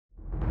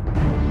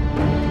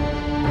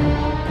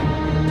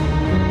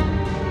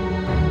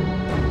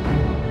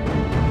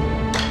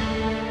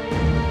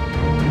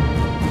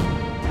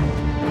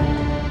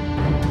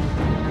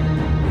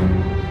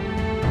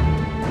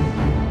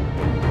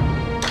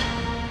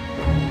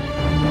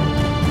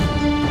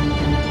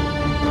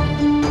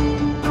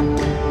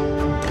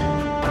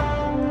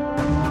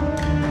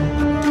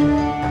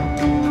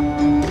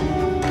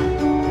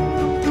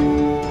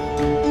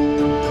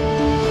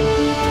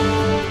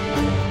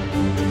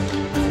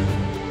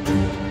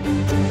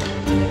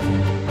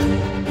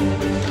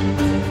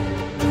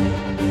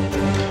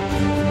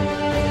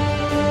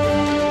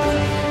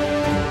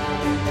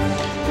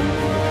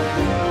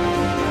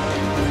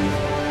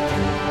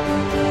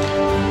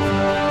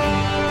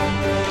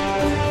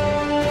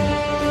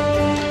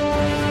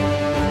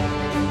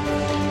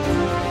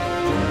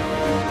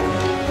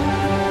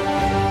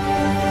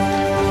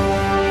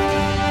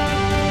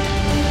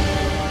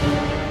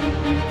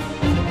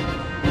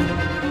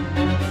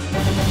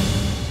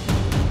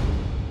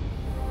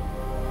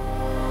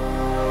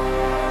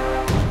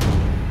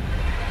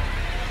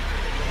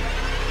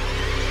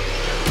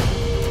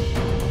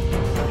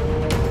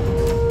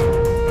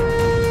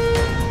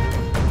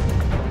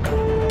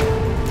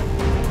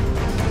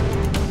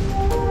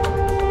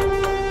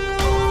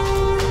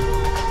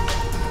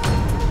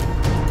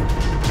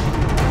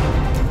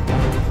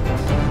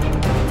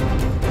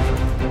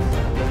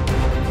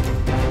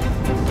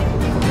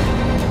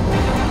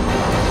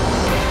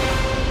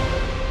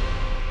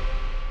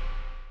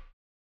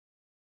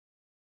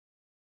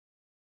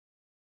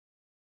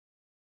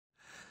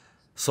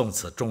送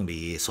此重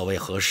礼，所谓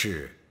何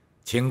事？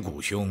请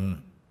古兄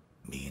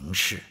明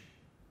示。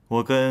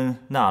我跟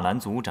纳兰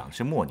族长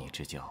是莫逆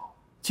之交，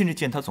近日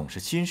见他总是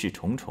心事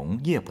重重，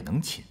夜不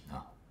能寝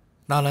啊。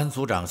纳兰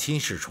族长心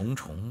事重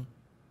重，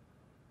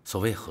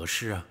所谓何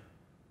事啊？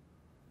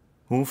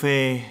无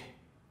非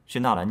是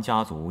纳兰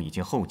家族已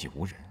经后继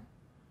无人。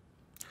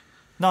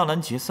纳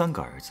兰杰3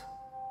个儿子，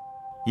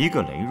一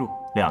个羸弱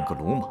，2个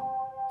鲁莽，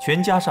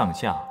全家上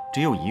下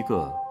只有一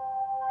个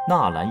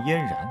纳兰嫣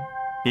然，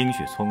冰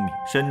雪聪明，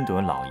深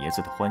得老爷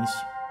子的欢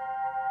喜。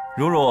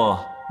如若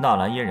纳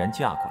兰嫣然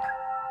嫁过来，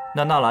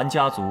那纳兰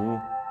家族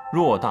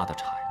偌大的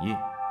产业，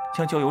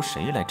将交由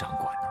谁来掌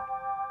管呢？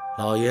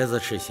老爷子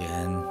是嫌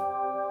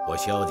我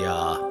萧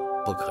家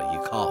不可依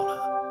靠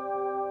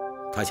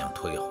了，他想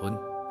退婚，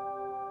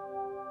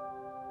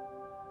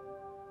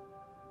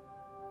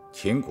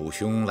请古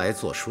兄来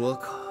做说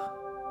客。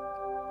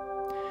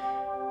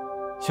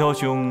萧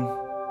兄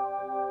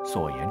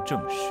所言正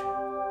是。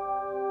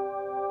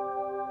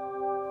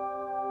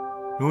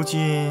如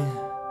今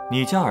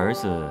你家儿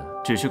子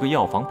只是个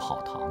药房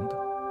跑堂的，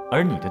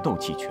而你的斗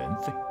气全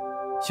废，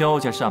萧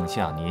家上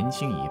下年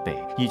轻一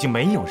辈已经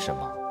没有什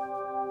么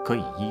可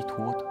以依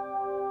托的。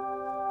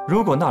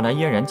如果纳兰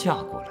嫣然嫁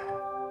过来，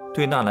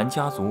对纳兰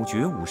家族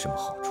绝无什么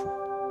好处。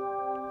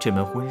这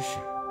门婚事，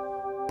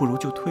不如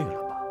就退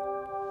了吧。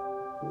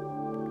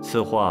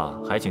此话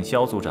还请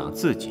萧族长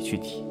自己去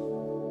提。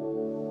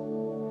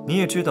你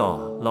也知道，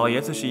老爷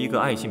子是一个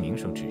爱惜名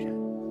声之人，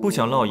不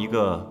想落一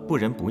个不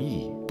仁不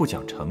义、不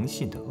讲诚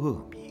信的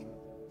恶名。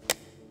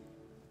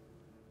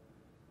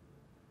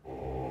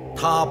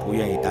他不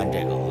愿意担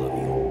这个恶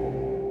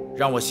名，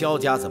让我萧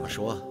家怎么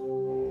说？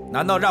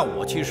难道让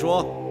我去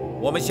说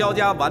我们萧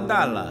家完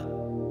蛋了，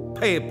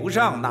配不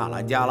上纳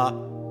兰家了？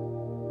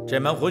这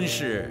门婚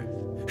事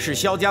是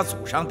萧家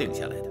祖上定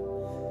下来的，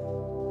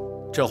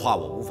这话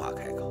我无法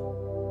开口。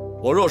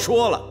我若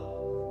说了，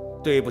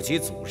对不起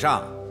祖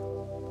上，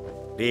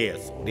列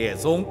祖列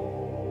宗。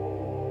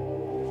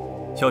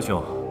萧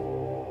兄，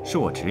恕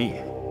我直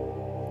言，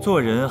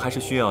做人还是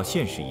需要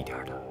现实一点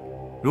的。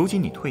如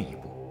今你退一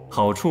步，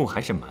好处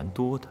还是蛮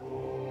多的。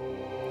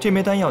这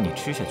枚丹药你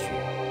吃下去，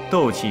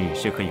斗气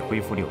是可以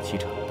恢复6、7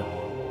成的。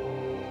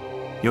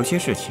有些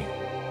事情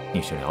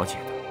你是了解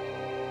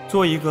的，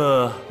做一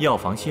个药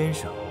房先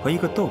生和一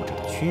个斗者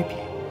的区别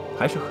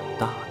还是很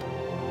大的，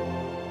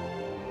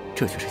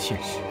这就是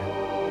现实。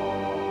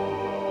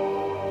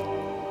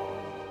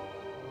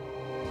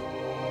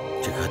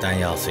这颗丹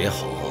药虽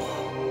好，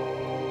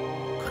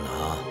可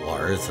拿我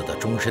儿子的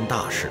终身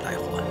大事来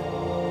换，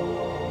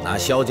拿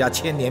萧家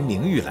千年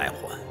名誉来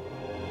换，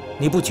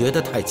你不觉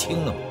得太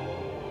轻了吗？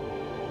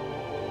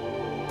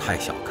太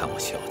小看我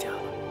萧家了。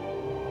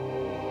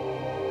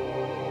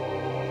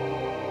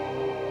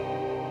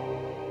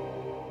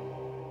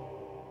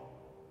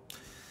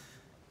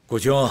古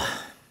兄，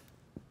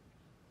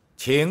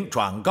请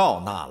转告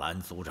纳兰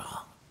族长，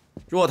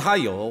若他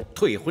有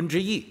退婚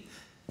之意，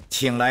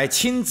请来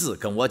亲自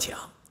跟我讲；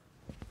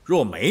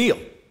若没有，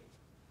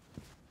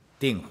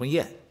订婚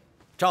宴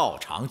照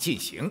常进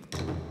行。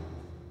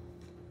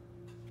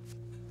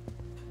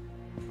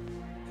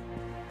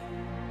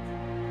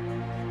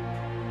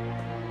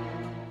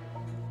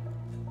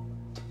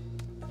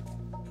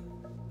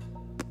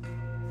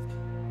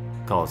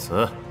告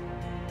辞。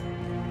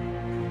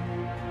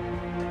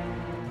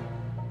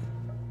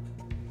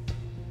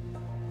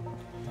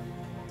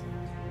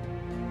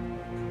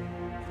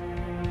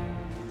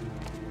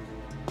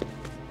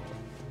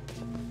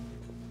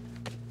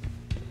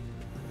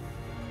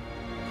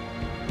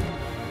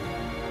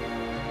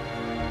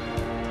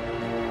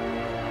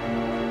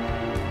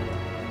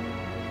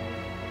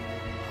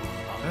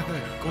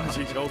恭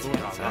喜萧组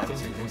长啊！恭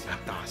喜恭喜，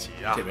大喜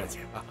呀！这边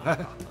请，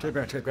这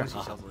边，恭喜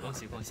萧组长，恭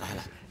喜恭喜！来，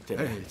这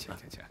边请。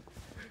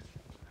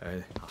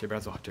哎，这边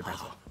坐，这边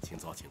坐，请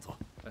坐，请坐。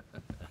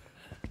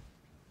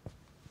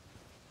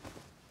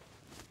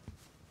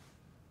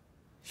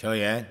萧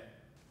炎，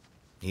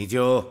你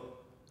就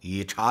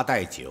以茶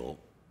代酒，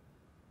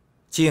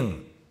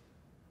敬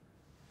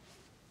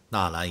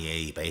纳兰爷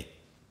一杯。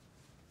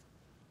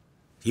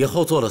以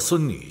后做了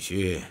孙女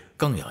婿，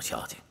更要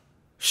孝敬。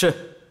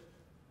是。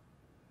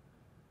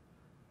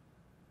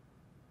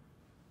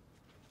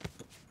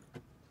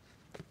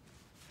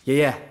爷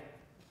爷，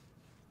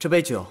这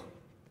杯酒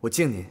我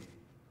敬您。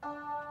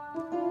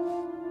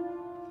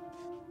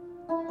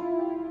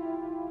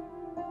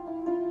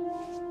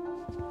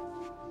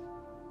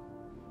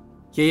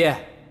爷爷，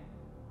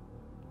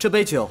这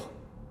杯酒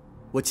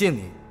我敬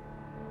您。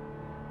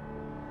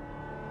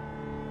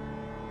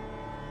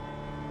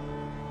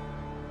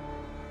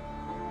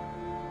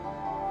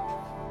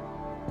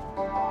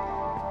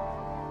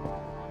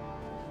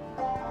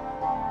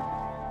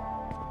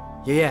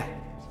爷爷，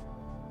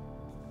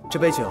这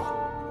杯酒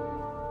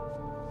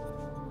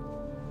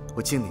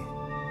我敬您。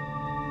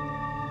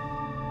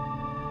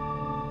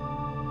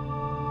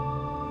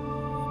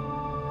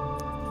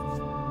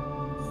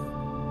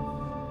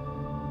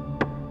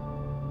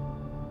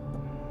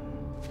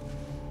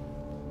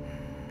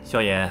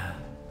萧炎，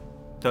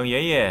等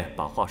爷爷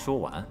把话说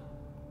完，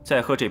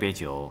再喝这杯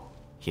酒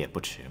也不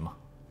迟嘛。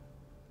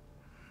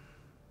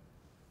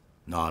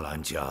纳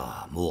兰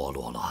家没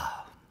落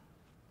了。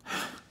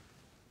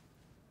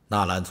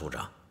纳兰族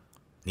长，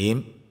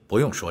您不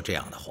用说这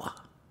样的话。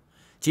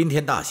今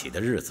天大喜的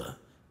日子，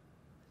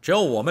只要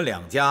我们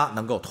两家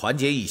能够团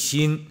结一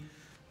心。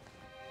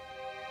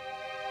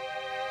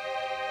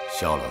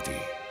萧老弟，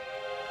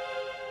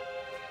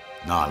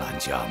纳兰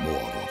家没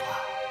落了。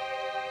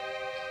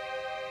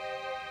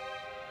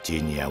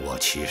今年我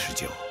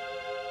79，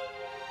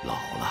老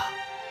了。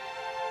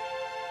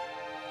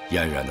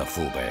嫣然的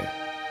父辈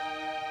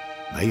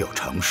没有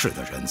成事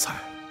的人才，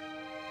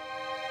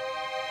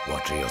我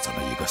只有这么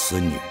一个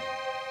孙女，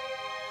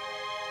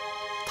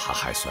她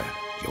还算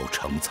有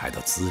成才的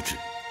资质。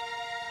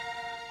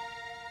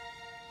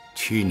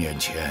7年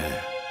前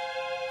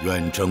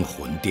远征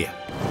魂殿。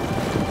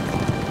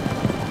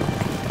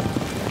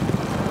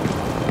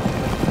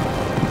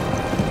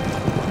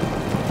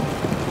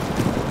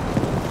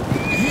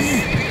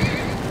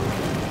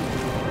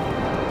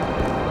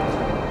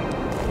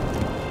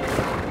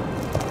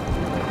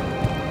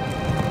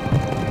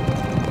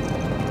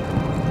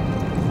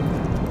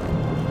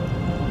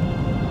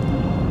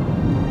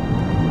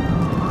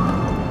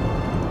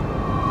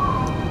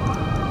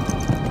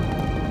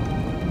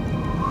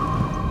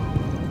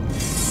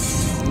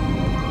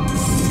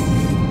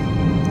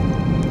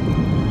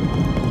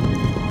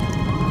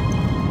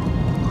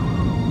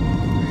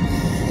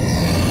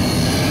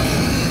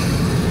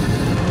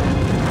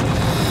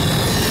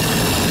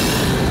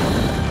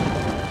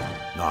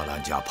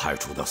派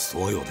出的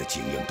所有的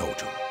精英斗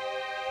者，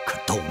可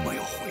都没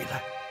有回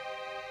来。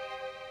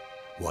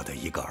我的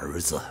一个儿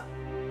子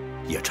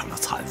也成了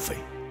残废。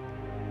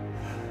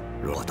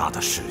偌大的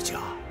世家，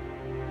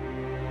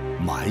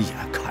满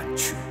眼看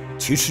去，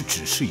其实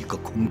只是一个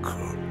空壳。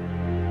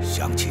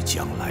想起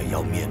将来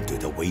要面对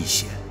的危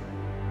险，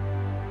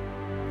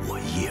我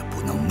夜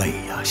不能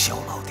寐呀，萧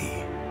老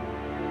弟。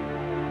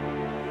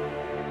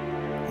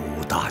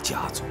5大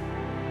家族，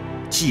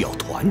既要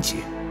团结，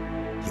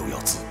又要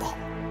自保。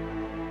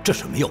这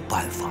是没有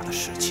办法的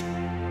事情。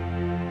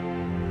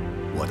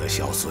我的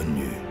小孙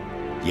女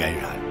嫣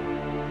然，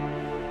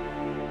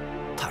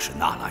她是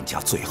纳兰家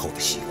最后的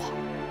希望，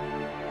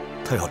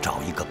她要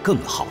找一个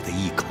更好的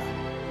依靠，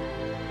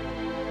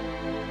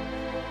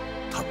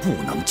她不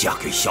能嫁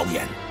给萧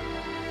炎。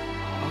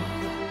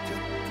这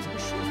怎么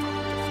说法？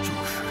就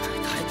是这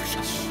太不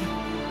上心了。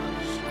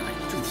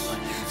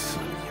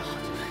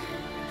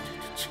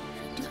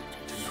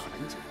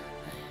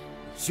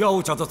这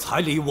萧家的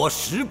彩礼我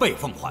10倍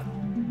奉还。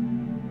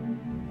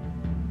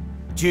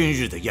今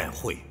日的宴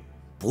会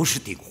不是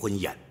订婚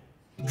宴，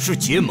是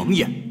结盟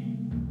宴。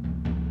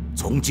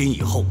从今以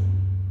后，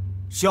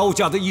萧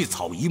家的一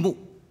草一木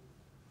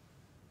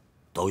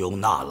都由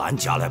纳兰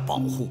家来保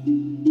护。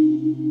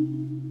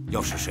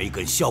要是谁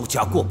跟萧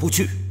家过不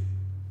去，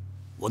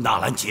我纳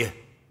兰杰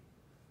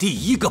第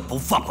一个不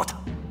放过他。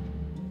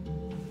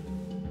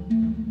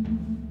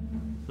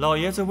老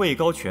爷子位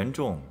高权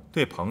重，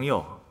对朋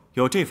友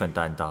有这份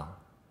担当，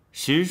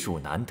实属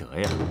难得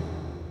呀。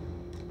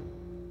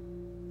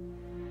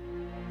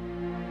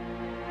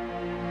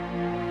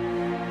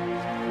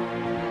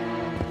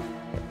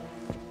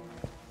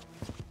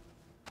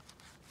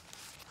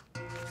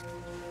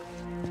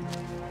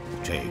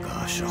这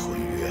个是婚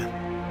约，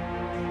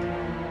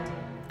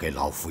给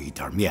老夫一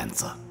点面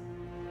子，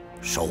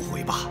收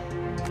回吧。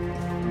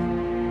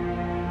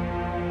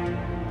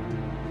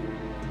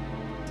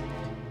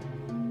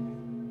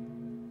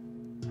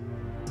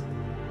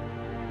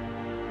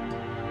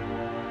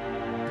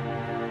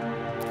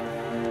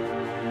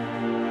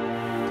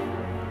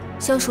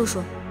萧叔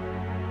叔，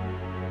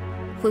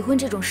悔婚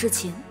这种事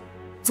情，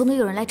总得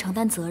有人来承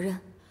担责任。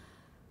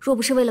若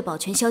不是为了保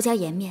全萧家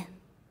颜面，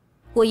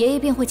我爷爷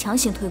便会强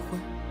行退婚。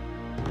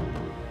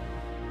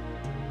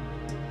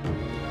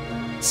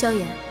萧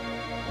炎，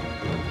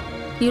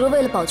你若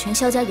为了保全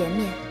萧家颜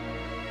面，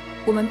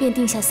我们便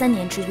定下3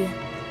年之约。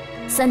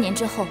3年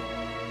之后，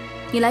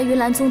你来云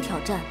岚宗挑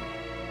战。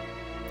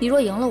你若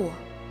赢了我，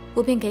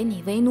我便给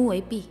你为奴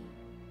为婢。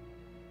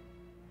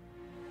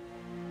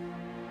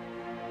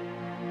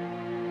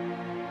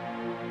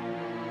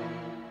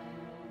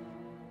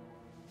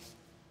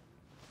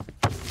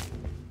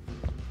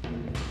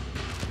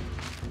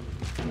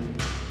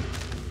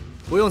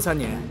不用3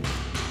年，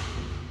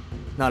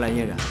纳兰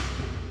嫣然，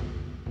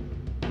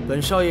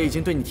本少爷已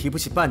经对你提不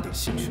起半点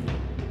兴趣了。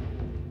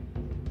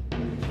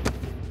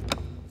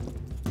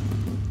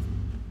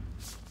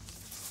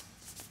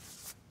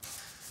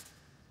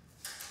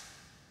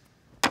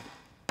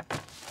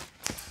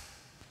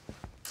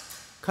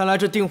看来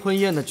这订婚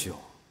宴的酒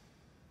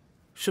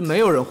是没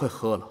有人会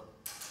喝了。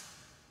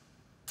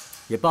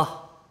也罢，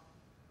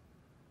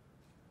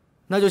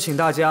那就请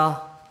大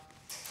家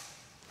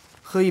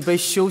喝一杯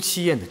休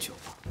妻宴的酒吧。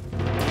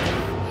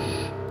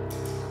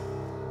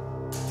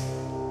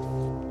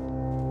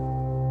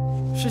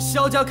是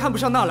萧家看不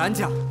上纳兰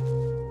家。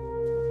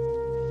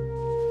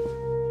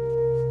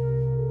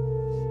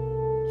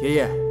爷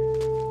爷，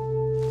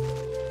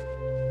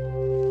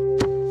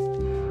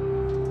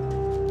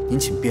您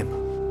请便吧。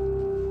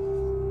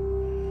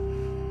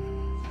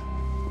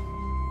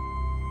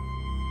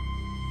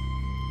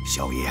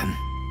萧炎，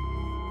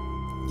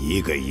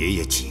你给爷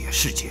爷解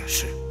释解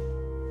释，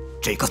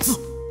这个字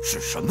是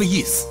什么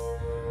意思？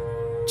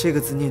这个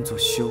字念作“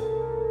修”，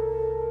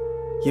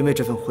因为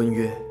这份婚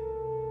约，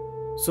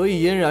所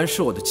以嫣然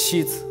是我的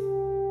妻子。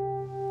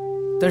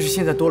但是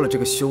现在多了这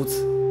个“修”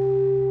字，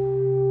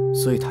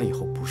所以她以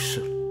后不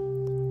是了。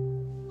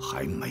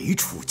还没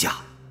出嫁，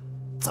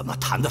怎么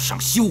谈得上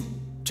修？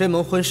这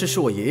门婚事是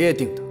我爷爷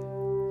定的，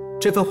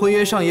这份婚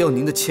约上也有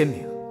您的签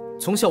名。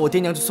从小我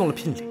爹娘就送了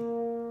聘礼，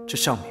这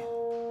上面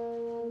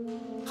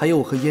还有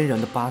我和嫣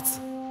然的八字，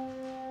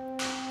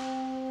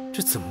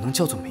这怎么能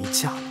叫做没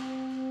嫁呢？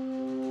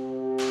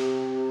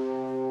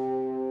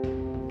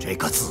这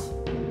个字，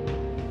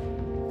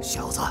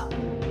小子，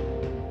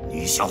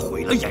你想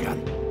毁了嫣然？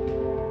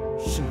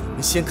是你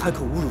们先开口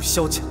侮辱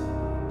萧家，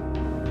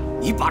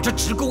你把这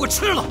纸给我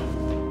吃了！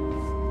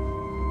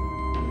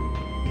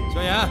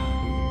萧炎，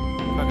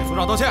快给族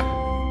长道歉！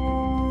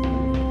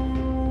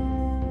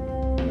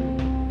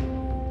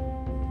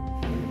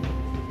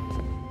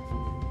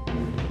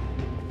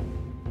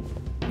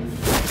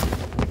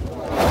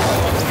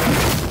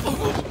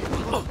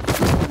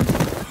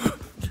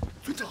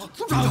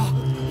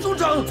族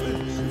长！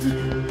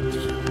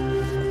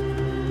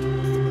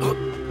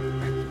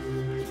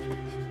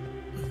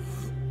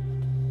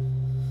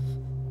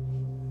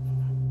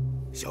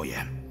萧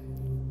炎，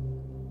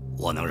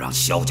我能让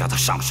萧家的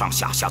上上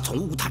下下从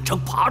乌坦城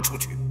爬出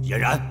去。嫣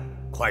然，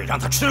快让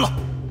他吃了！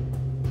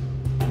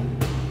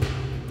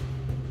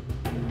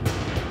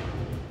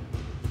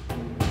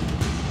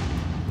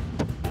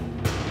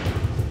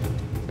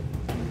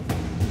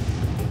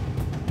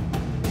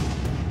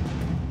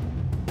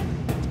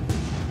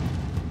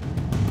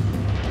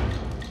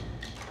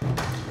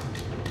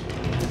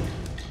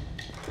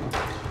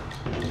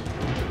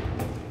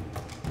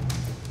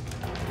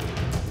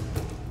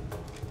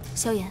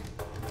萧炎，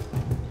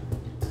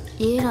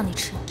爷爷让你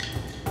吃，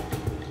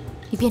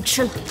你便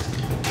吃了。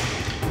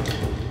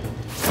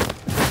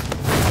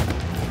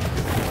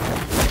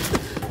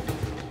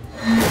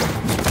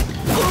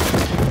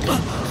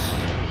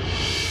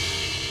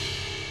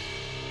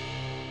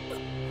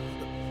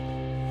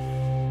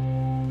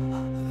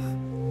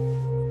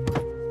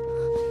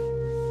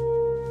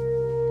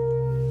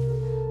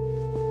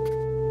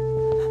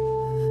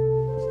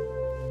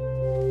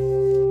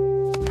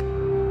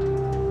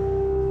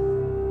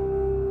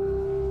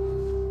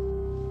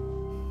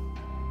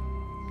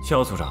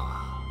萧族长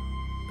啊，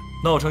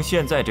闹成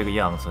现在这个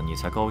样子，你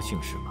才高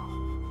兴是吗？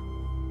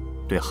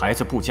对孩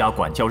子不加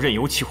管教，任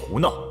由其胡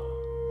闹。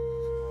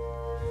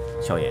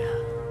萧炎，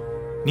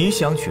你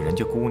想娶人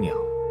家姑娘，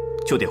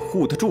就得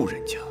护得住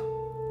人家，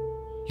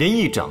连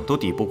一掌都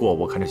抵不过，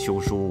我看这休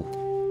书，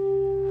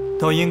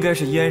倒应该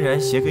是嫣然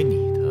写给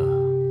你的。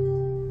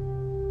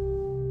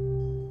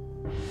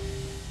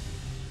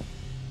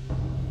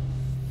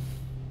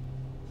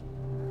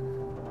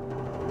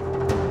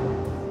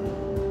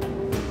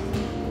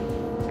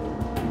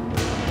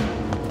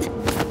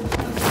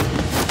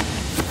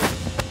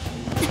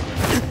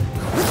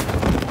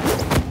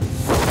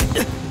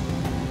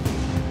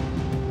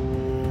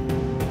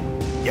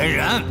嫣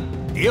然，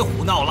别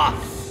胡闹了！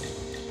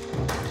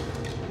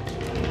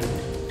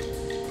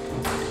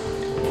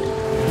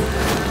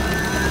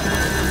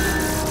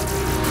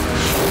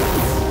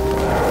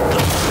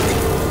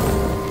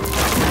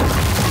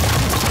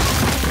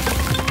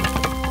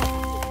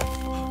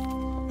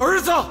儿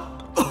子，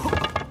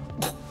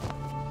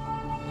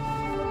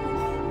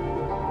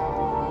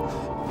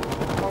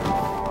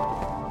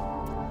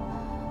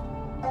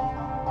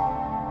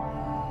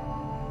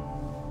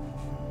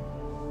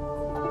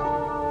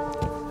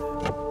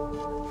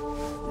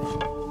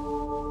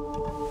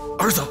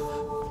儿子，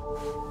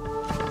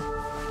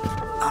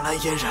拿来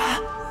嫣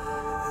然。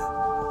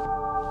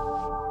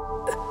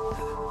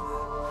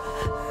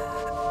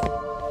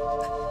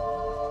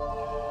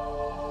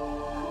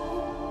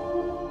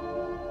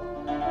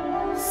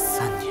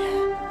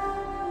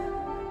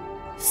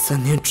3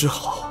年之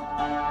后，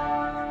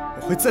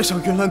我会再上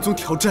云岚宗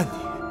挑战你。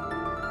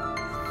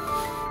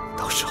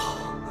到时候，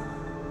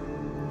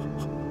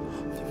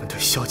你们对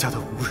萧家的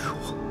侮辱，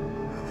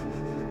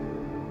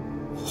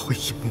我会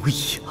一模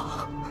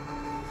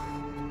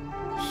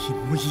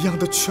一样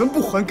的全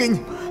部还给你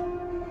们。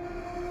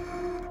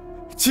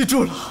记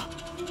住了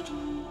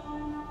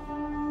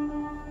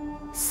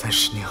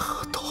，30年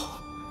河东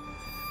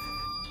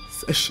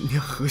，30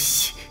年河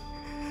西，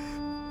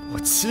我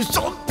齐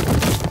少。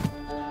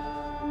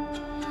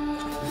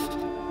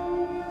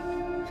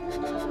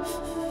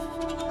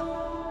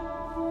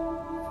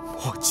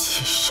莫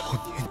欺少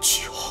年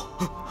穷。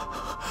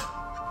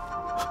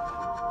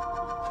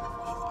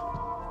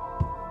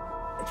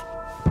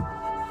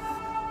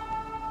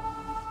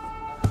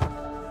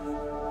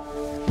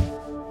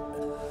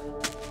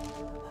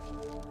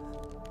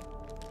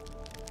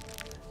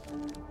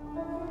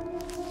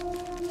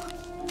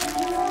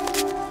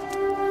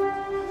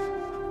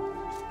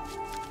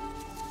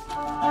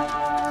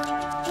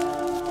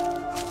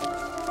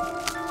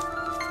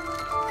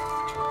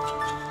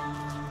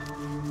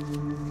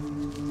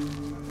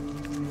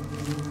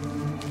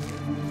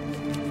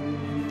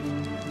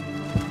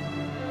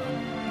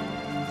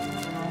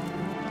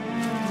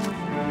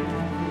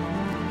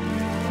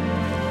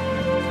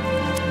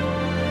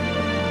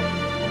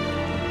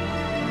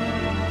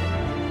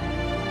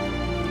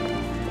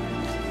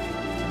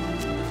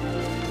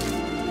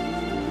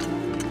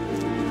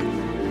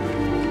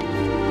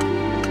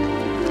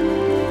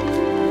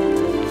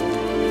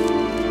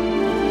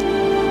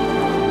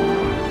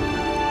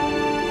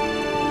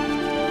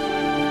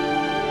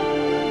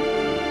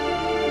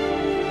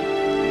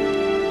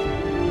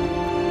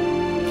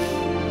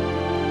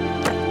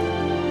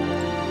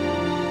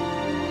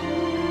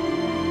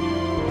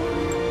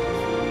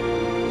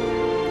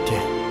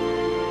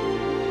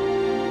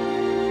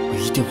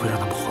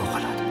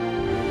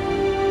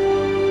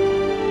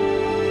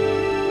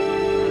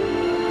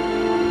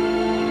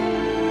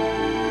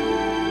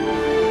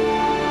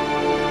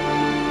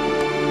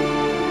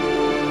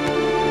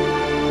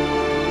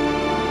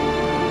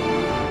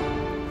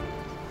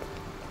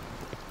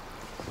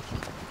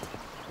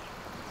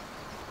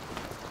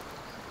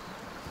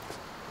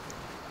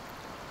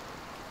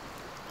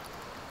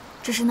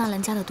这是纳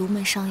兰家的独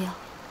门伤药，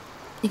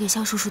你给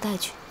萧叔叔带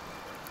去。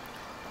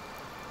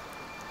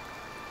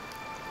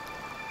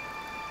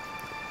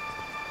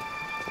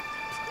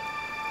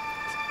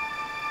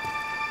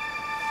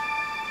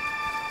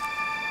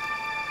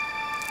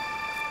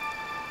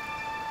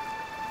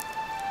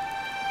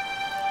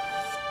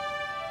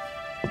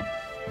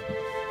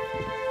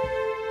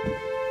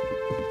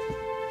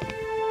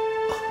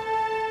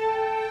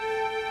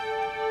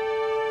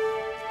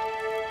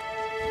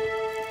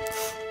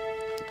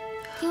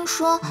听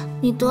说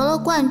你得了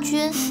冠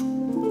军，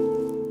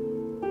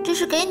这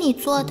是给你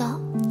做的，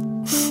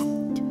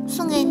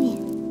送给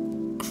你。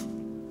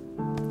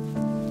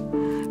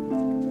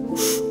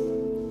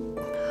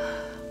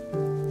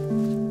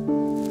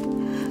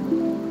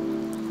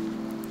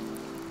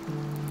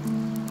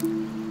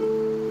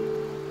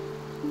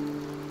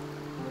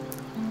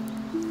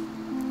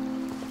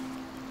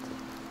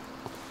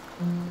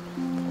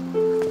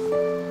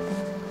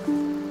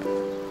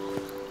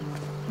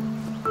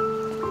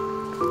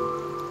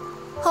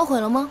后悔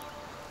了吗？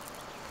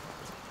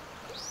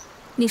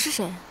你是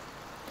谁？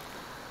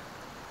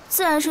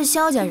自然是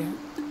萧家人。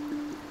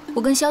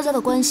我跟萧家的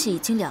关系已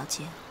经了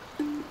结。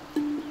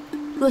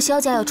若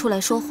萧家要出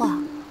来说话，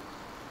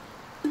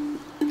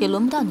也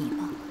轮不到你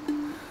吧？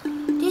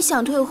你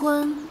想退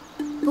婚，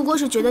不过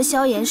是觉得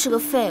萧炎是个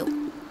废物，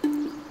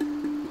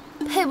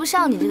配不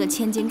上你这个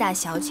千金大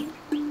小姐。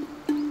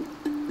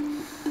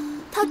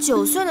他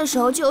9岁的时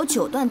候就有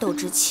9段斗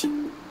之气，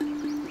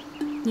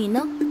你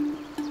呢？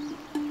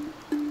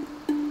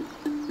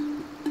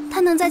他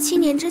能在7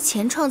年之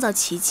前创造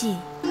奇迹，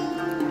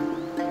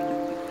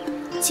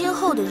今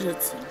后的日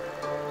子，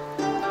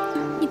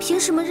你凭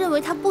什么认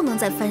为他不能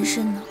再翻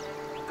身呢？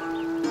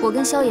我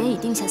跟萧炎已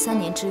定下3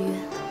年之约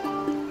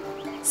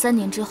，3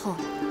年之后，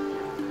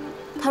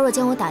他若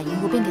将我打赢，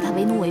我便给他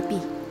为奴为婢。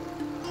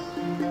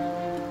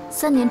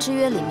3年之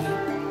约里面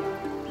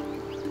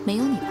没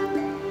有你吧？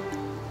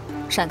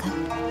闪开！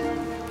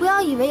不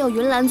要以为有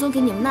云岚宗给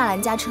你们纳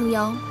兰家撑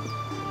腰，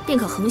便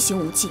可横行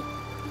无忌。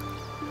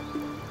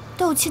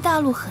斗气大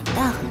陆很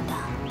大很大，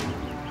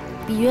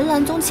比云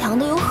岚宗强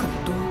的有很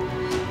多，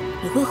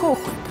你会后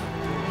悔的。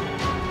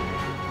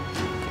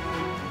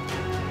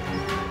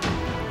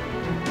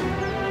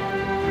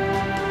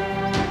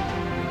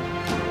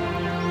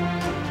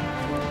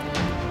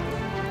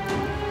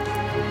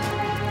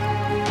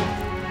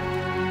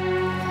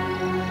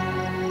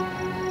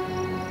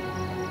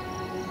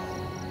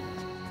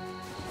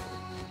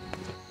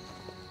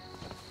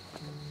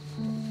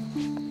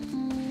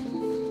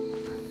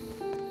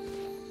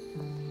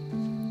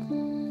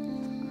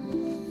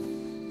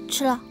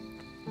吃了，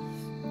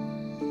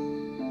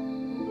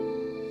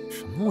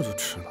什么我就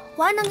吃了？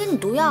我还能给你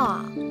毒药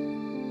啊，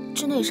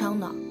治内伤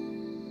的。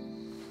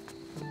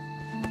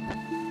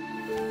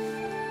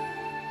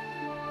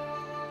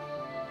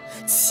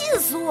气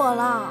死我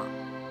了！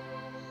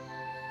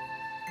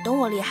等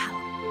我厉害了，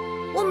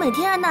我每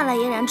天让纳兰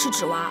嫣然吃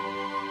纸娃。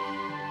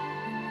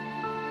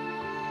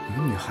你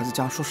个女孩子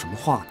家说什么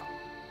话呢？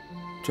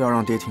这要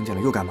让爹听见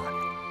了又该骂你了，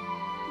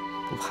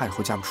不怕以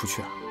后嫁不出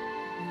去啊？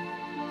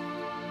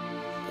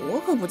我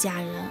可不嫁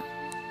人，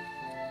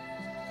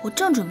我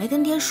正准备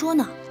跟爹说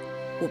呢，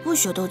我不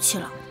学斗气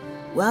了，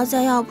我要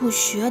在药铺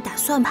学打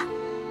算盘。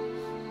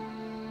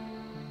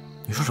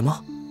你说什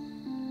么？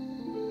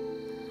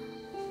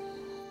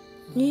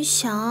你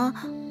想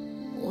啊，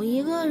我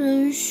一个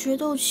人学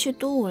斗气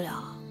多无聊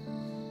啊。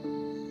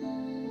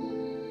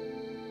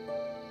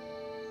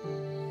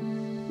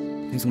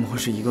你怎么会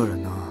是一个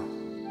人呢？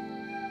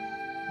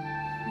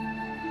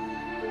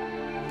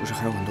不是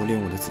还有很多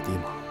练武的子弟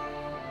吗？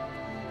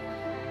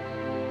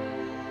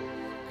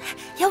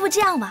要不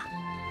这样吧，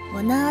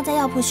我呢在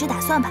药铺学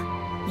打算盘，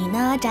你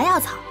呢摘药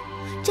草，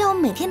这样我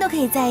们每天都可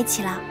以在一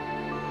起了。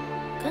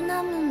跟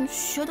他们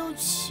学斗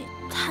气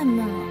太闷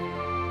了。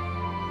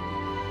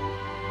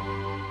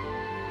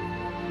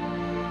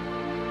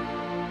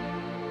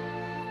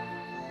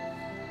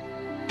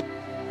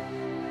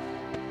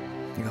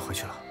你该回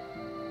去了，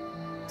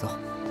走，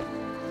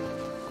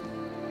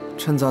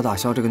趁早打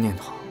消这个念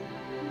头，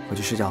回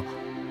去睡觉吧。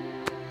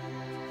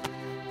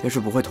爹是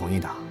不会同意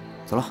的。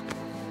走了。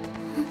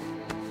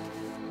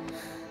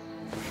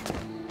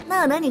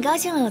那我等你高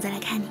兴了，我再来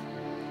看你。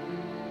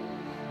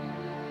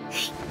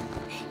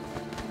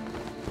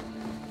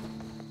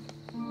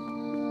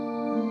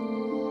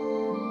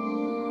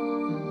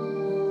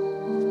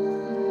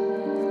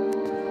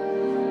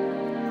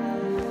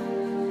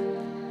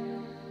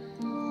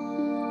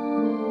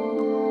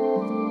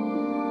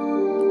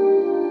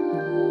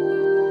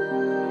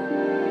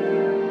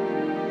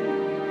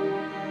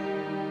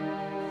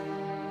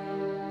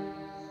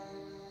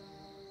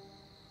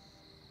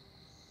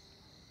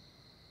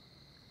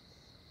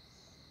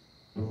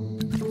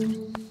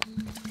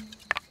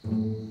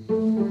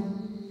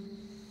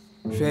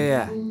师爷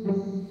爷，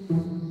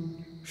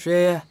师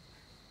爷爷，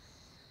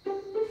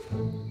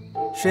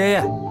师爷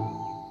爷，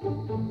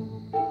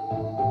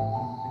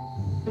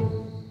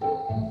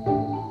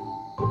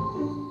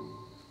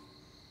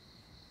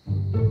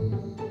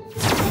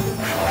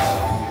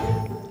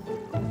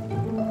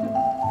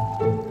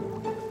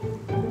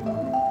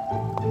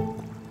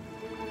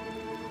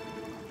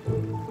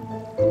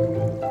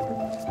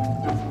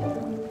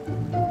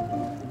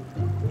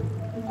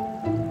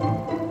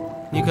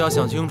你可要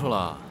想清楚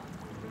了，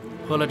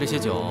喝了这些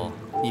酒，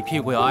你屁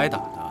股要挨打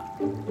的。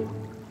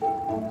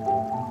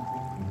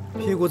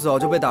屁股早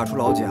就被打出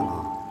老茧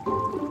了，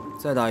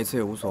再打一次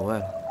也无所谓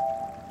了。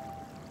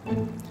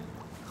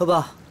喝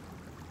吧，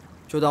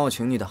就当我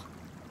请你的。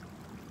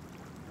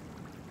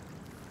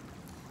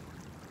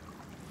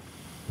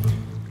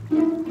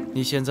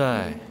你现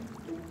在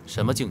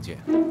什么境界？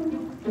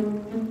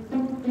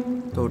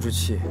斗之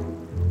气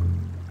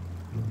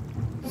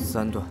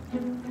3段。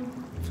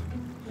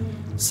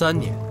3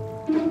年，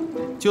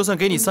就算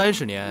给你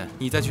30年，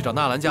你再去找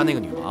纳兰家那个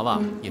女娃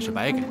娃也是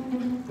白给。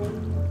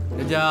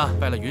人家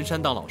拜了云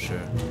山当老师，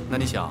那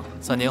你想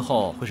3年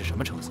后会是什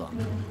么成色？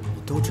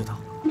你都知道。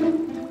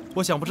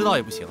我想不知道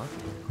也不行啊。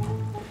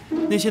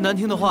那些难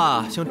听的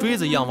话像锥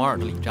子一样往耳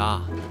朵里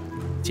扎，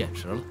捡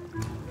实了。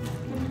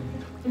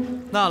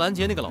纳兰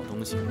杰那个老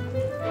东西，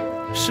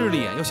势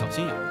利眼又小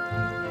心眼。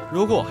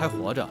如果我还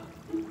活着，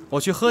我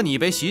去喝你一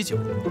杯喜酒，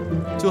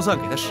就算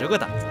给他10个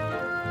胆子，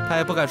他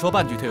也不敢说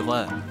半句退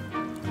婚。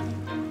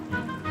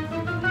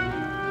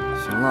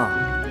行了，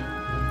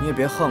你也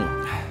别横了。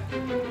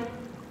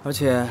而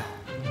且，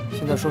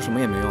现在说什么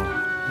也没用了。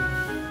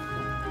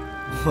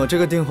我这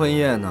个订婚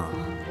夜呢，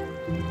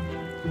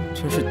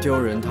真是丢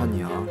人他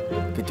娘，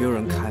给丢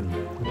人开门。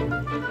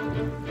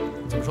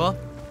怎么说？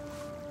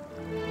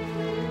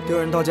丢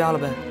人到家了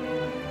呗？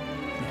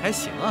你还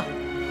行啊，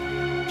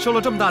受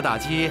了这么大打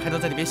击，还能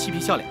在那边嬉皮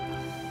笑脸的。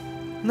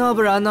那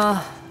不然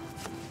呢？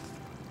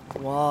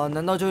我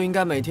难道就应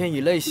该每天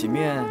以泪洗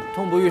面，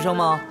痛不欲生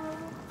吗？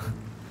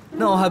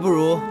那我还不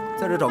如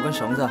在这找根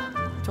绳子，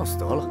吊死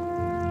得了。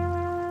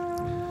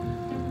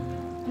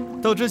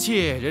斗之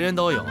气人人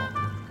都有，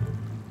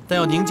但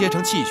要凝结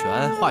成气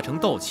旋，化成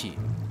斗气，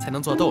才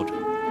能做斗者。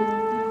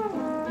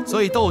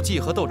所以斗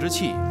技和斗之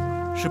气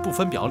是不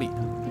分表里的。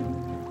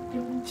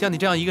像你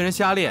这样一个人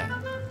瞎练，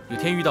有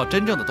天遇到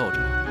真正的斗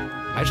者，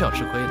还是要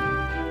吃亏的。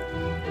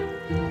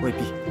未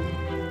必。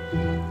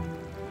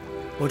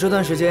我这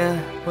段时间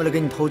为了给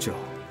你偷酒，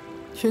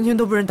天天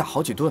都被人打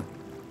好几顿。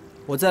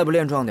我再不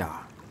练壮点儿，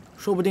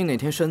说不定哪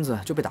天身子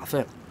就被打废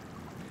了。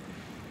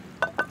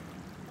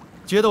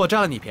觉得我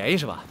占了你便宜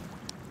是吧？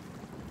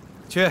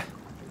去，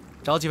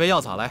找几味药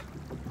草来。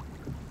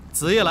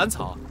紫叶兰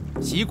草、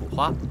洗骨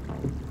花，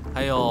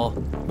还有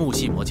木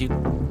细魔精。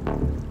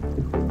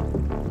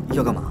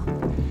要干嘛？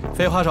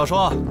废话少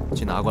说，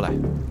去拿过来。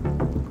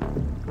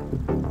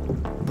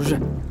不是，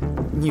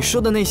你说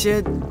的那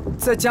些，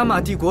在加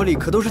玛帝国里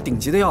可都是顶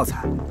级的药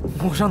材，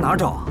我上哪儿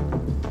找啊？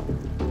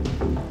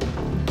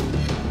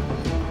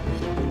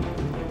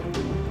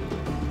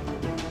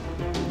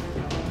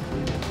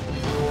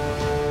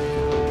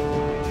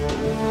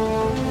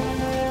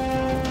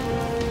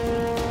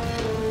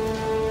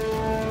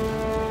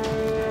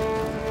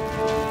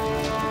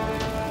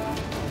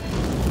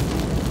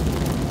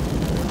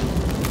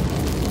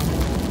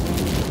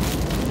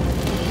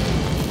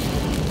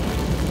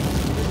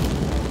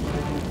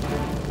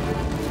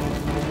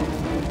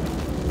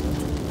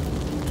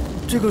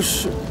这个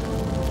是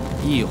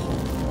异火，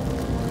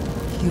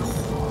异火。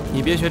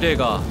你别学这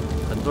个，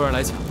很多人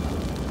来抢的。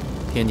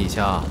天底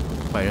下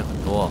坏人很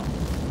多。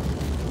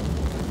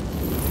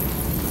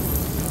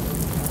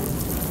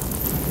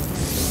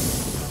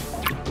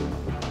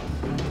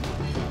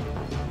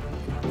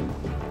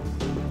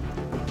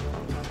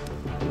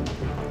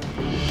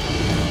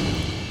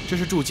这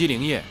是筑基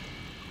灵液，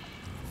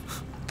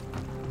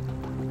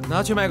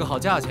拿去卖个好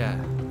价钱，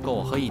够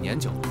我喝1年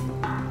酒了。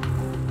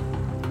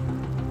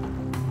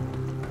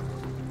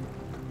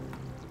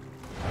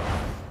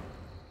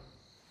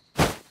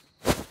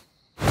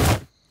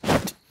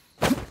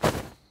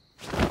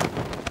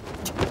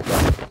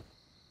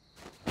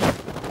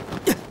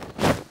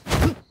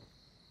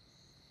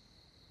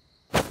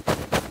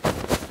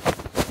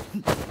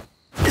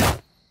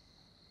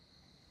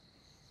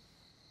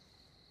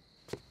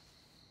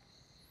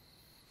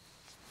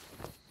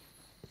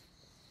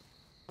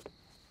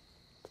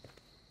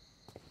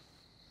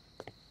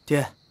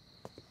爹，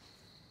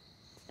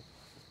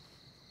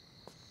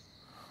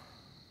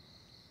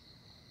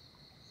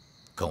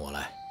跟我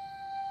来。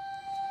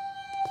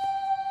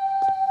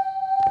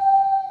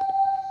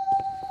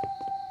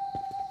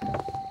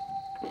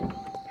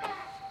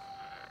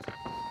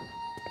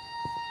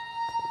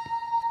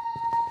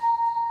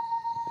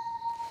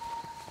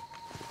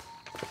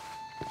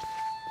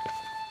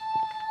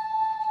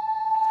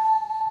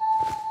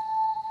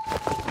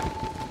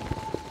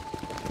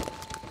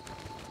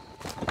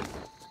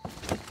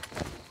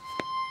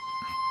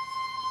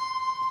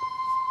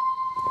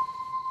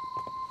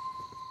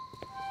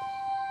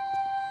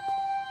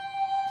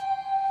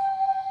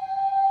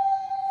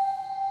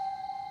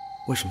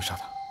为什么杀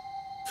他？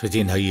最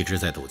近他一直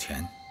在赌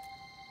钱，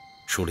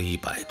输了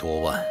100多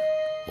万。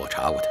我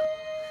查过他，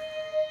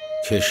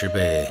确实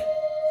被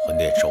魂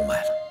殿收买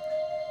了，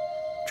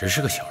只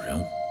是个小人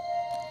物。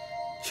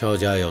萧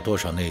家有多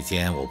少内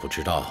奸我不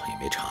知道，也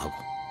没查过。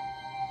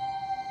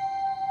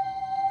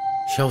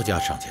萧家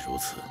尚且如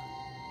此，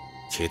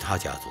其他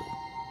家族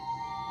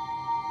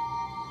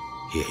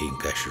也应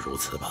该是如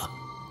此吧。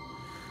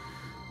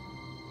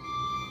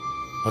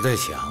我在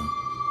想，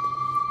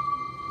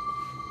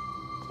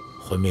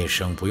魂灭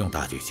生不用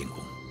大举进攻，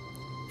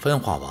分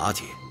化瓦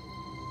解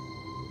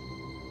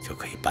就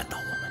可以扳倒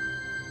我们。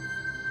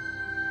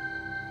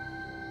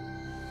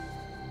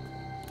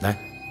来，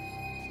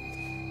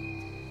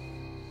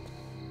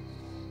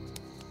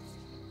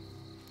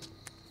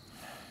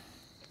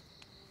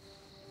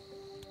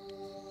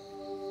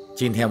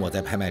今天我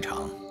在拍卖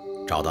场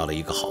找到了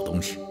一个好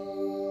东西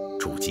——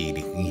筑基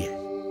灵液。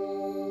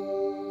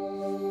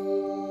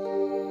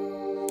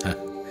哼，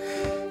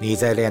你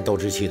在练斗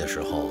之气的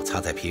时候，擦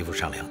在皮肤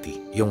上2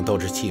滴，用斗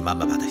之气慢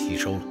慢把它吸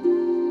收了，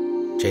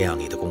这样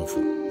你的功夫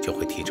就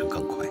会提升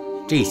更快。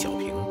这一小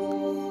瓶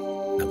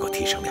能够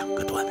提升2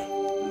个段位。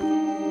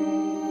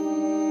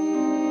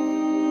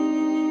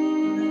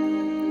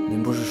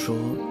您不是说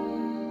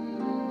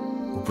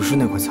我不是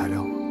那块材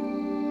料吗？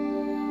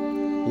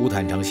乌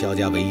坦城萧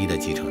家唯一的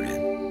继承人，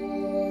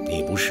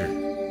你不是，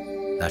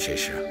那谁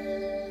是啊？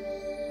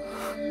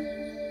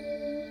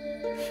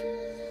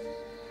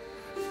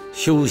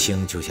修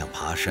行就像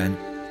爬山，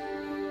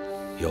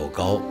有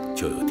高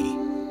就有低。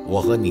我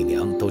和你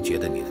娘都觉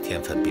得你的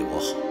天分比我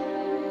好，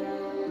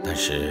但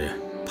是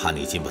怕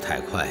你进步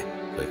太快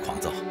会狂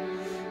躁。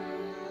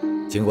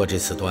经过这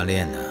次锻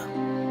炼呢，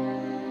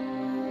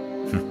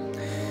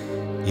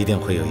一定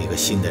会有一个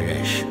新的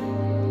认识。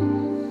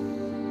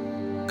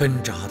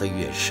根扎得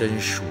越深，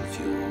树就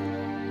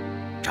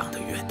长得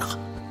越大。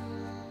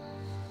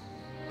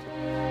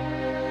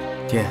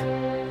爹，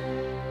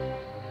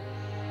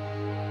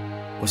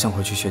我想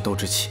回去学斗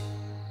之气。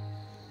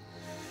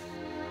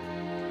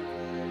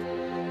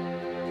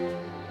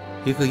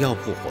一个药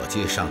铺伙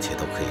计尚且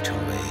都可以成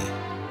为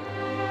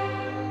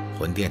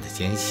魂殿的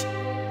奸细，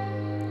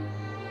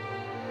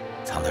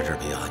藏在这儿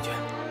比较安全。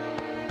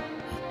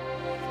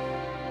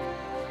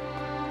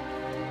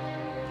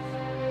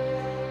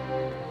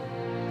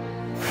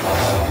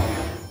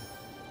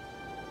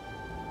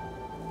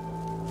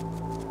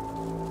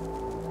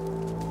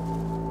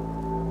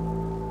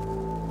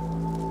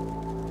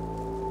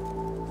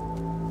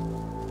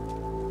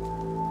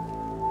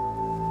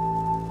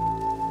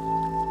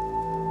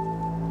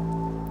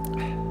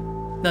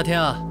那天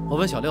啊，我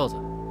问小六子，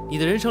你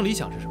的人生理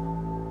想是什么？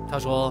他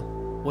说，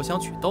我想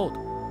娶豆豆。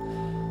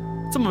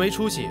这么没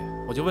出息，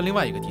我就问另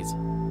外一个弟子，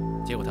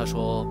结果他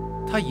说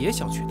他也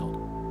想娶豆豆。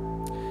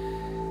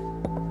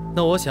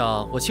那我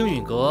想，我青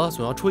允阁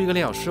总要出一个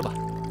炼药师吧。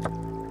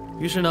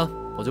于是呢，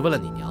我就问了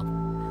你娘。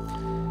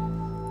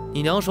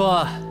你娘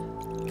说，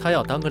她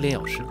要当个炼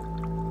药师。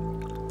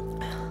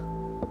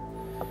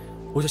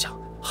我就想，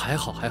还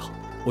好还好，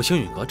我青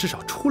允阁至少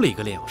出了一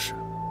个炼药师。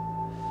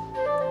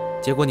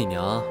结果你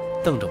娘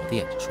瞪着我的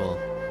眼睛说：“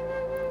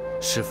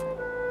师傅，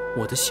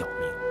我的小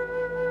名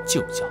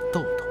就叫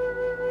豆豆。”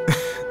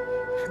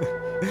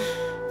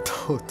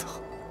豆豆，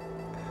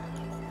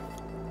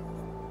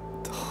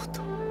豆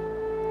豆，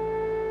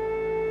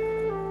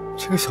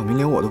这个小名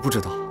连我都不知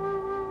道。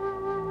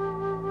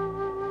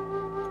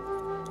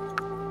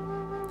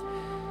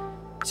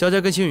萧家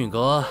跟青允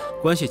阁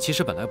关系其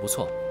实本来不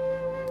错，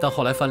但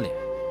后来翻脸，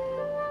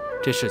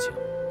这事情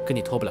跟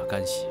你脱不了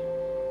干系。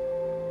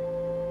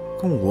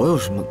跟我有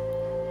什么？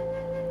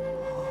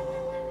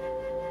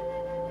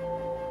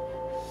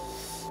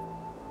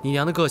你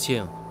娘的个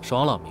性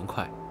爽朗明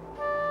快，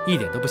一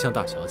点都不像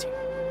大小姐。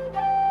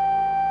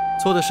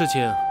错的事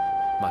情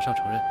马上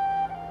承认，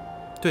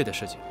对的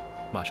事情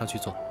马上去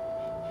做。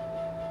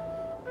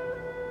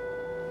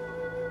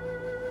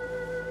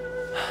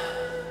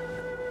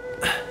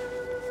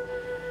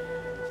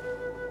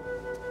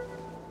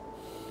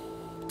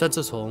但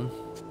自从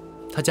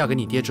她嫁给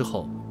你爹之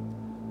后，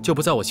就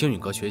不在我青允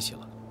阁学习了。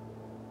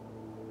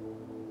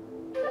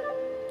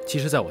其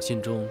实，在我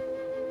心中，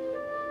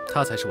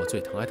她才是我最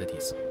疼爱的弟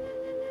子。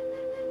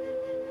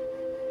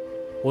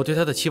我对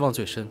她的期望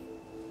最深，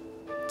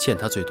欠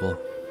她最多。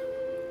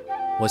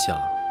我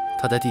想，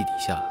她在地底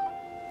下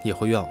也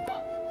会怨我吧。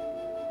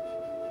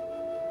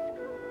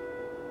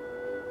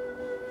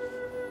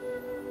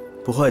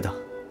不会的。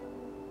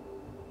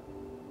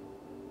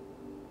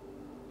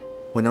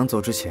我娘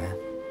走之前，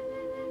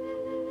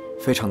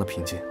非常的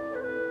平静。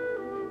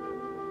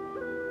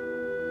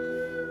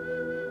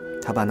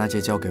她把那戒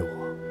交给我，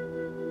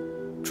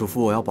嘱咐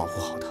我要保护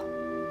好它。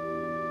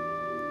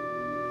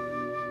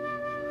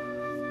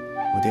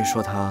我爹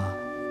说他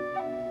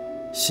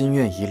心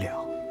愿已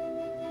了，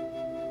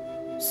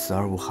死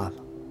而无憾了。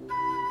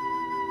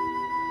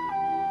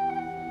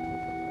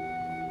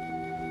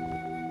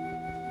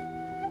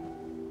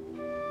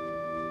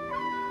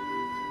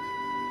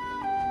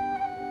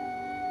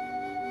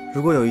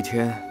如果有一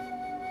天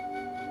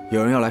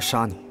有人要来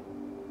杀你，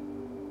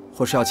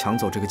或是要抢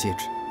走这个戒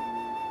指，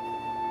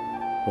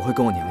我会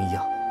跟我娘一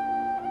样，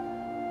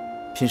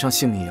拼上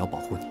性命也要保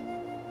护你。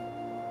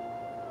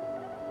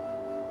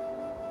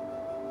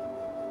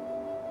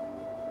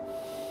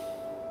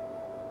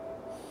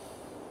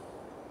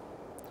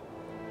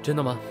真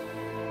的吗？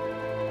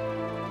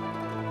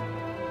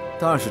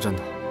当然是真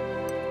的，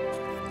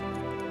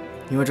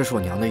因为这是我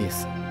娘的意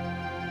思。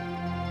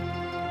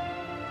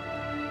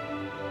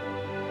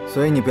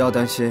所以你不要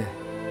担心，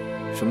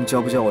什么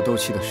教不教我斗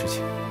气的事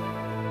情，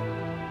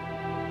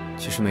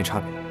其实没差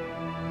别。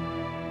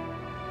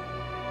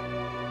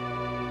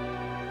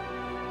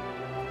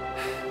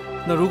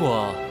那如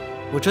果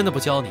我真的不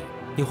教你，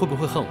你会不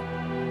会恨我？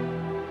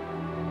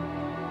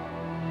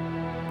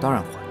当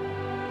然会，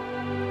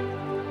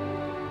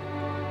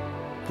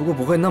不过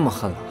不会那么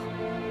恨了。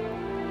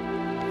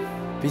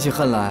比起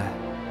恨来，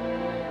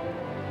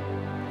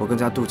我更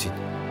加妒忌你。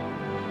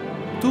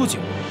妒忌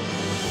我？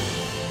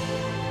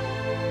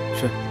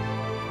是。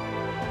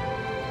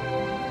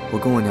我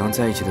跟我娘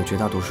在一起的绝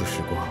大多数时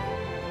光，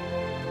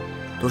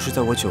都是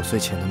在我9岁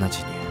前的那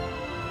几年，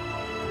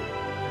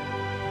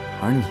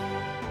而你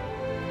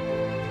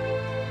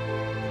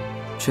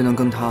却能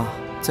跟她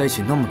在一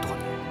起那么多年。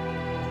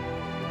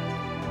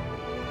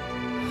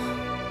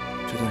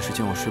这段时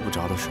间我睡不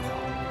着的时候，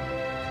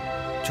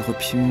就会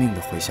拼命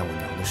地回想我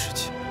娘的事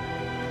情，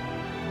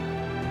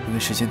因为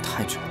时间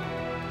太久了，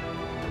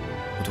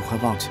我都快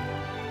忘记了。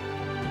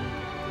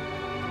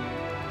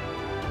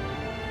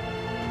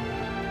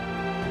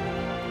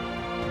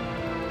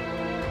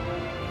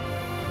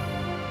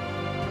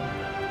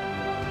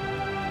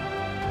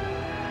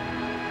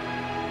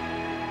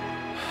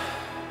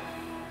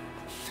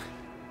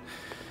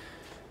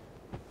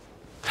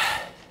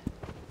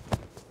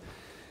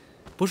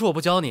不是我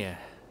不教你，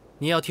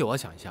你也要替我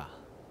想一下。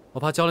我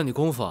怕教了你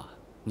功夫，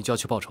你就要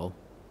去报仇。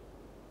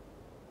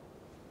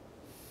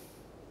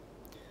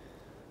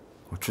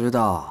我知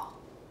道，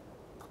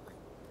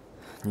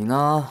你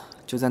呢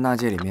就在纳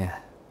戒里面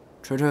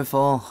吹吹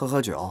风、喝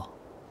喝酒，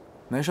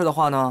没事的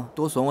话呢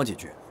多损我几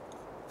句。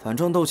反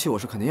正斗气我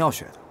是肯定要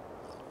学的，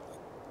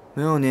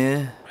没有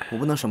您我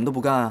不能什么都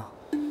不干啊，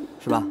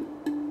是吧？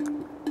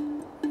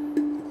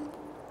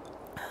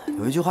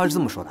有一句话是这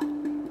么说的：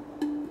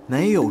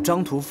没有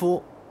张屠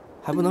夫，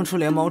还不能吃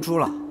连毛猪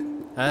了。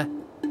哎，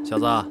小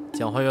子，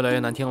讲话越来越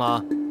难听了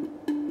啊！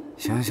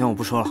行行，我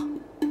不说了。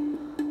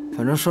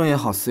反正生也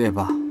好，死也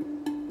罢，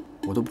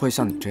我都不会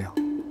像你这样。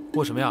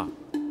我什么样？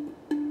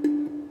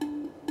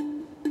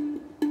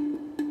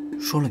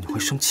说了你会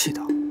生气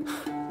的。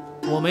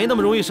我没那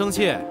么容易生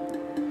气。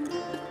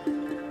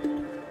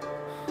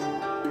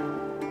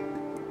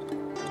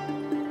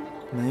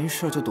没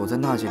事就躲在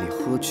纳戒里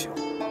喝酒，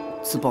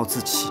自暴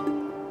自弃。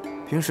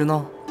平时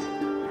呢，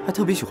还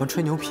特别喜欢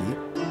吹牛皮。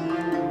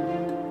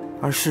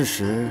而事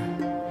实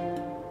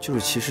就是，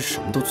其实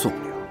什么都做不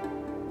了。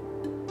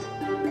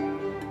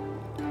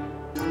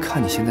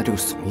看你现在这个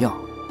怂样，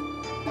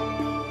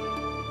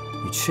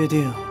你确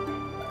定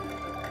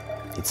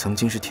你曾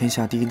经是天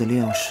下第一的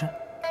炼药师？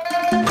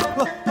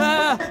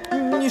哎，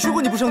你说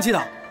过你不生气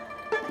的。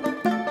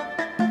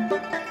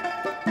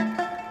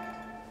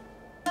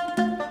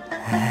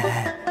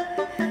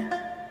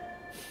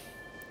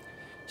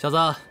小子，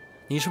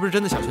你是不是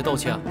真的想学斗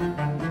气啊？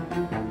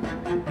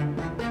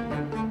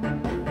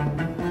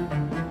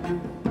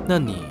那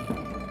你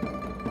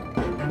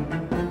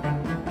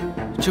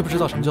知不知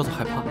道什么叫做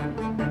害怕？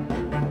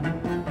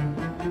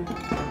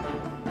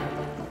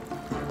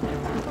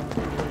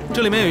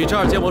这里面有一只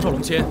2阶魔兽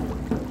龙蝎，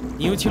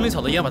你用青灵草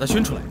的烟把它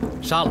熏出来，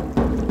杀了。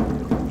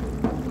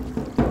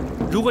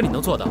如果你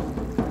能做到，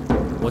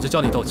我就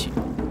教你斗气。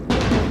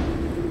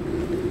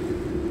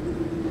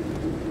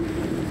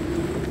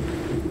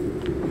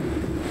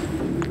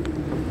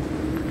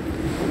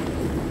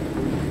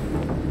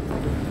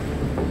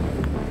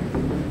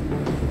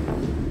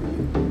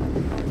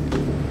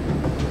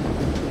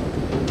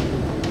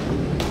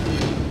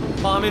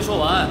话还没说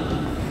完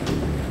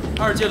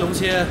，2阶龙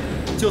蝎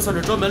就算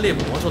是专门猎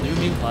捕魔兽的佣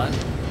兵团，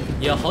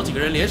也要好几个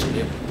人联手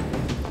猎捕。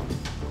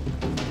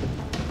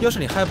要是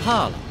你害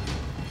怕了，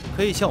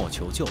可以向我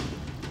求救，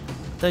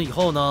但以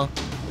后呢，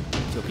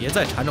就别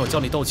再缠着我教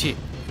你斗气。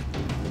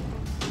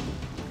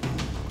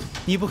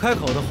你不开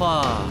口的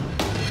话，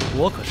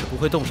我可是不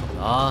会动手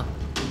的啊！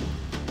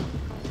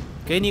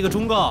给你一个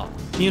忠告，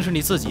命是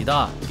你自己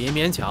的，别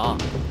勉强。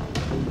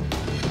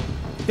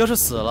要是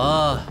死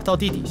了到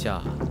地底下，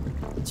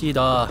记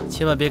得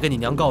千万别跟你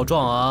娘告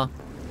状啊！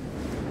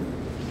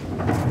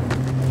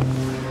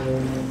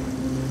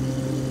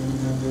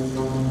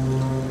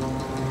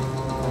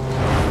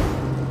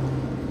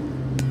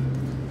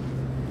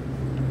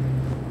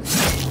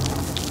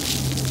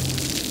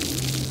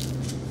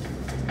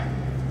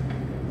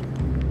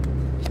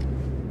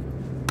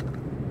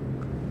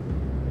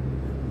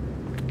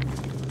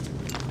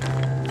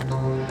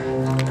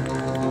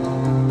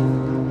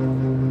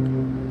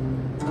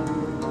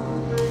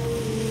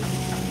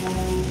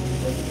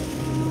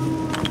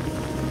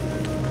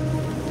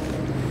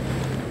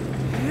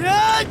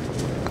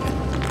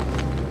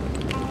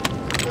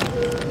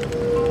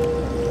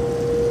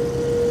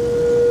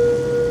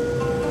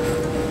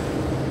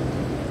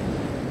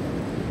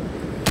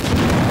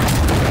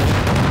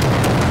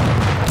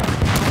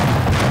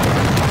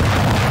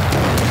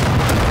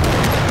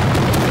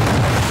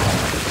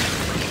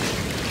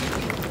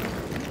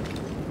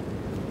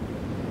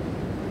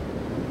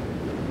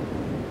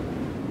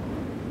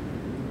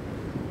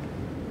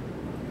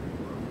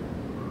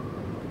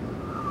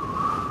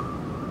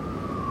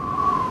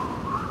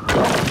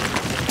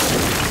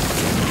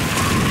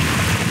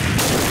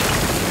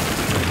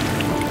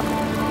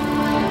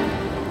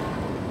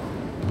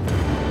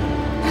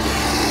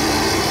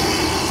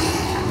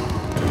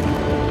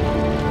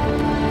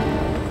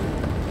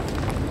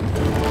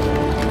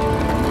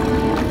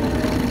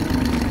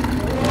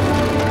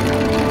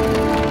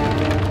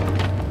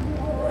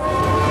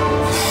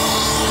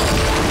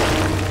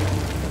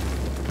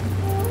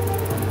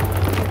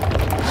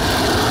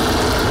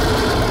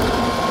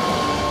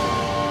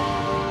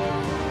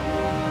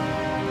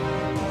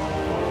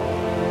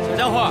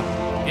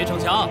别逞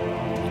强，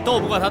你斗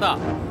不过他的。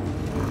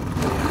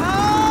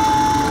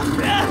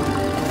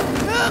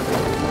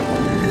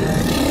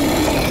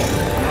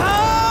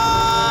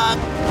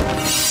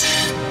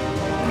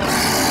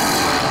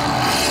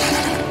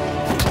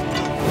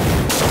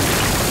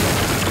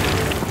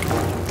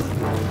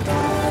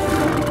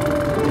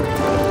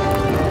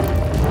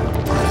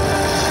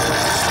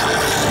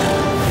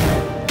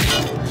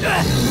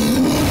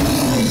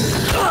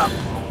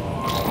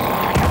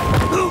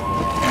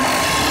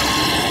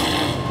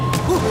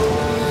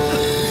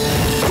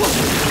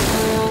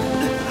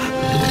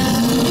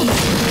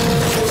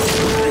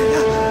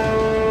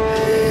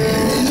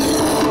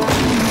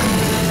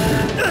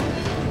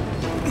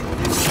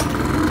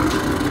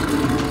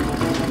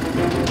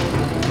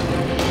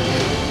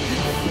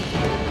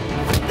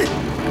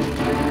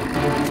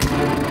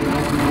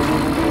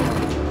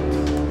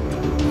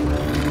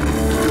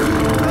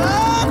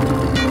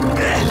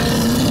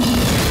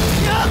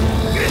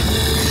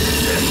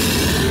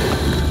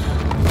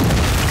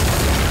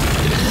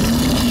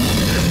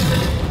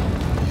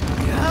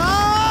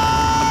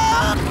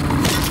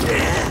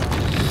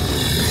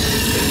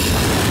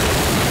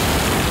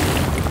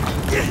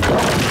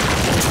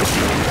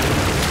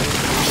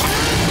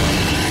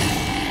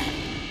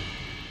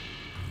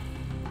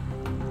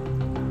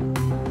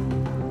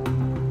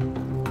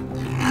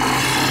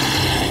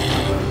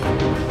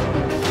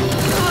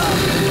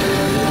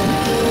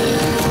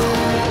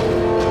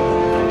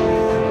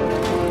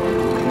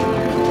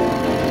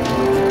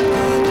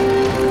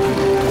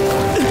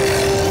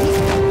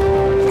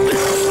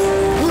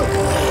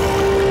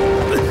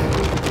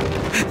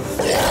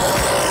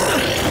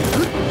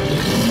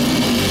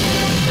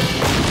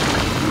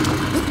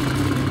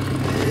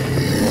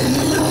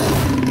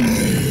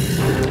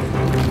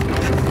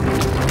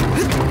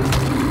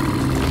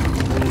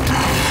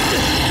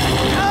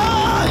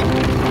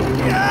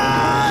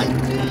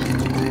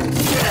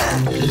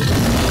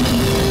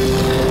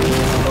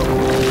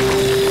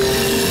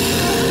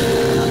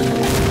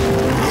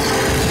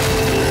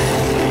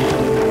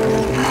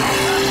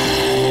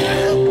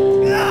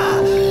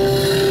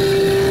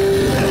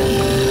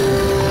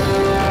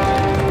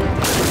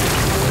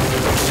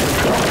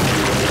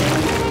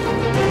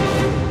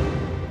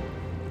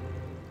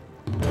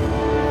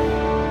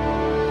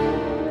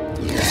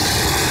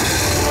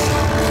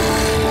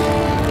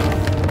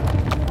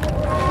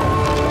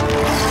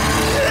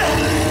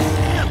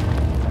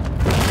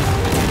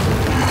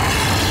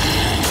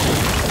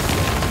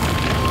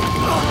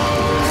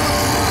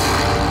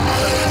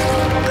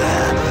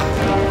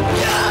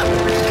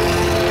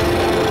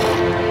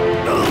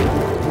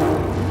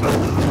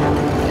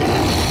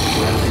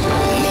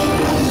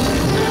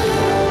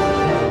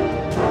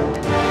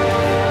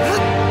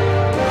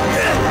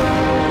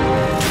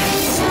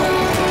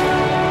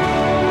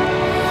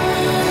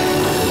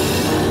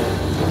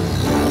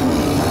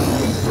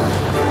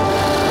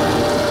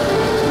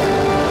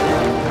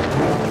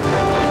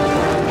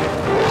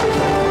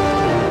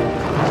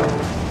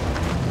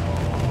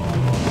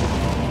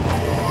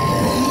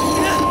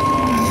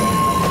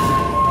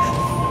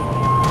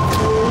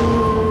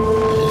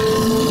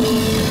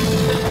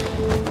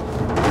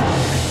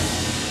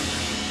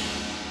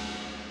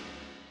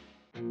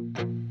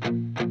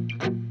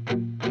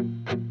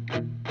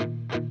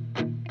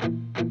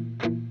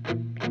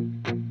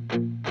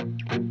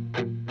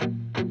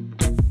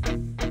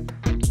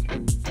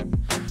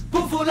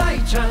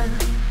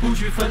不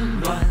惧纷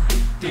乱，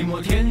地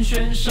漠天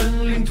旋，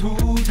生灵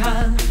涂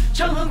炭，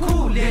长恨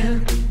苦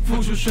恋，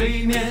浮出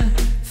水面，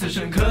此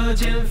生可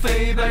见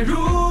非白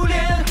如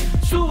莲。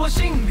恕我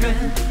心愿，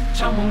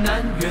长梦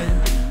难圆，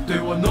对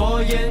我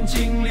诺言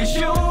尽力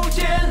修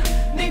剪，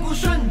凝固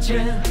瞬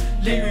间，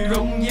炼狱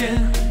容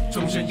颜，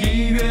终身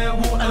一月，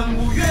无恩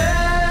无怨。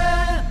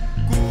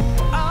孤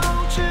傲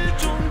持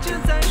中剑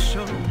在手，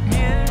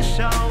年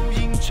少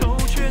应酬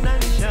却难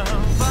降，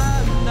烦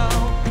恼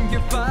平添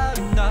烦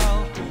恼。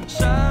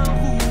山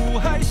呼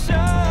海啸，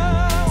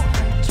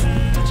驰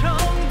骋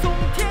纵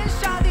天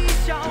下地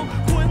小，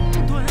混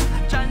沌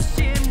斩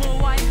邪魔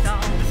外道，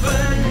纷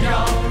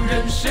扰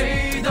任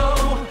谁都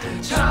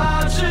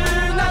插翅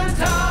难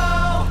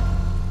逃。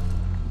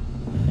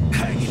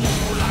看你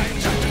不来，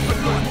战争纷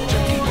乱，这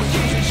地我铁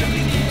血生灵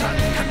涂炭，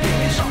看边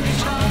缘少年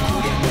长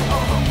苦练，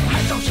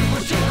还找什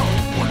么借口？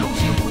我龙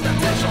心不但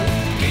在手，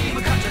给你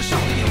们看这少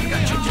年勇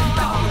敢拳拳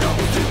到肉，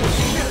对我心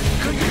愿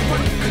可与魂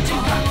可惊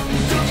叹，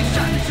最精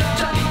湛。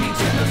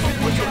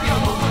我有要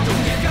我容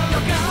颜，要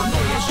给我诺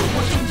言，守我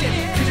中间，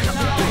跟着掌声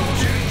对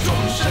决，终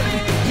身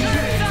一跃，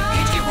一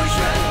骑回旋。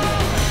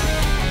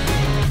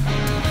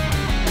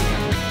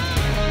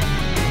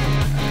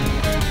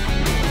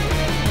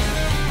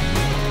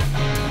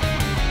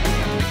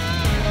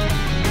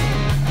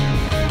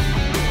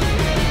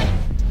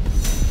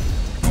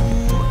孤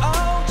傲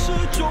持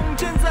中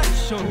剑在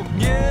手，年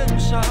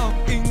少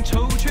应酬